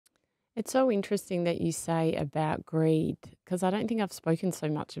It's so interesting that you say about greed, because I don't think I've spoken so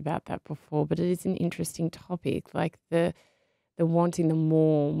much about that before, but it is an interesting topic, like the wanting the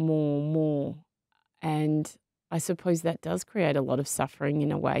more, more, more. And I suppose that does create a lot of suffering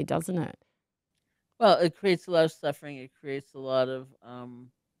in a way, doesn't it? Well, it creates a lot of suffering. It creates a lot of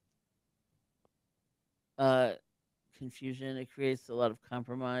uh, confusion. It creates a lot of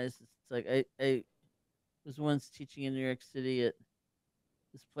compromise. It's like I was once teaching in New York City at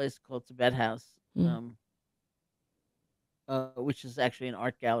this place called Tibet House, Mm. which is actually an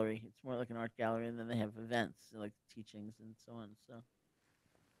art gallery. It's more like an art gallery, and then they have events like teachings and so on. So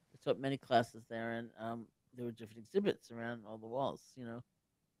I taught many classes there, and there were different exhibits around all the walls,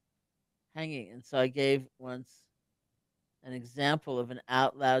 hanging. And so I gave once an example of an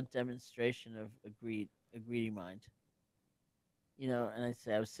out loud demonstration of a greedy mind. And I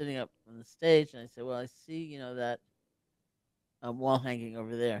say I was sitting up on the stage, and I said, "Well, I see, that wall hanging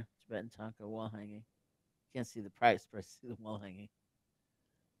over there, Tibetan Tanka wall hanging. Can't see the price, but I see the wall hanging."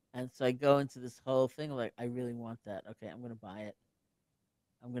 And so I go into this whole thing like, I really want that. Okay, I'm going to buy it.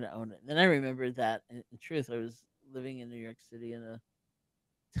 I'm going to own it. And then I remembered that, in truth, I was living in New York City in a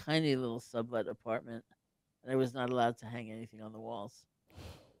tiny little sublet apartment, and I was not allowed to hang anything on the walls.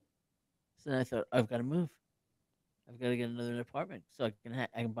 So then I thought, I've got to move. I've got to get another apartment so I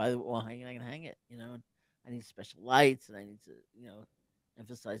can buy the wall hanging. I can hang it. And I need special lights, and I need to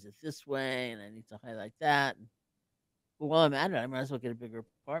emphasize it this way, and I need to highlight that. But while I'm at it, I might as well get a bigger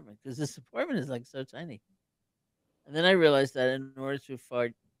apartment because this apartment is like so tiny. And then I realized that in order to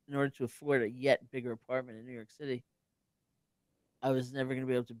afford a yet bigger apartment in New York City, I was never going to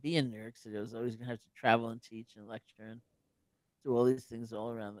be able to be in New York City. I was always going to have to travel and teach and lecture and do all these things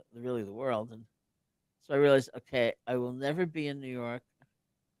all around really the world. And so I realized, okay, I will never be in New York.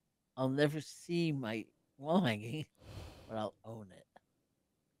 I'll never see my wall hanging, but I'll own it.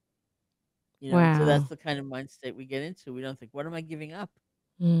 And so that's Wow. the kind of mind state we get into. We don't think, what am I giving up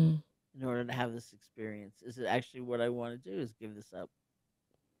Mm. in order to have this experience? Is it actually what I want to do? Is give this up?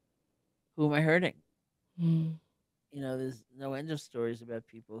 Who am I hurting? Mm. There's no end of stories about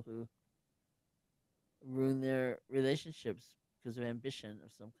people who ruin their relationships because of ambition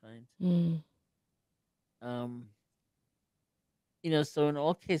of some kind. Mm. Um, so in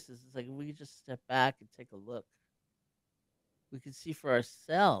all cases, it's like if we could just step back and take a look, we can see for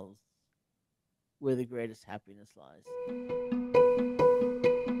ourselves where the greatest happiness lies.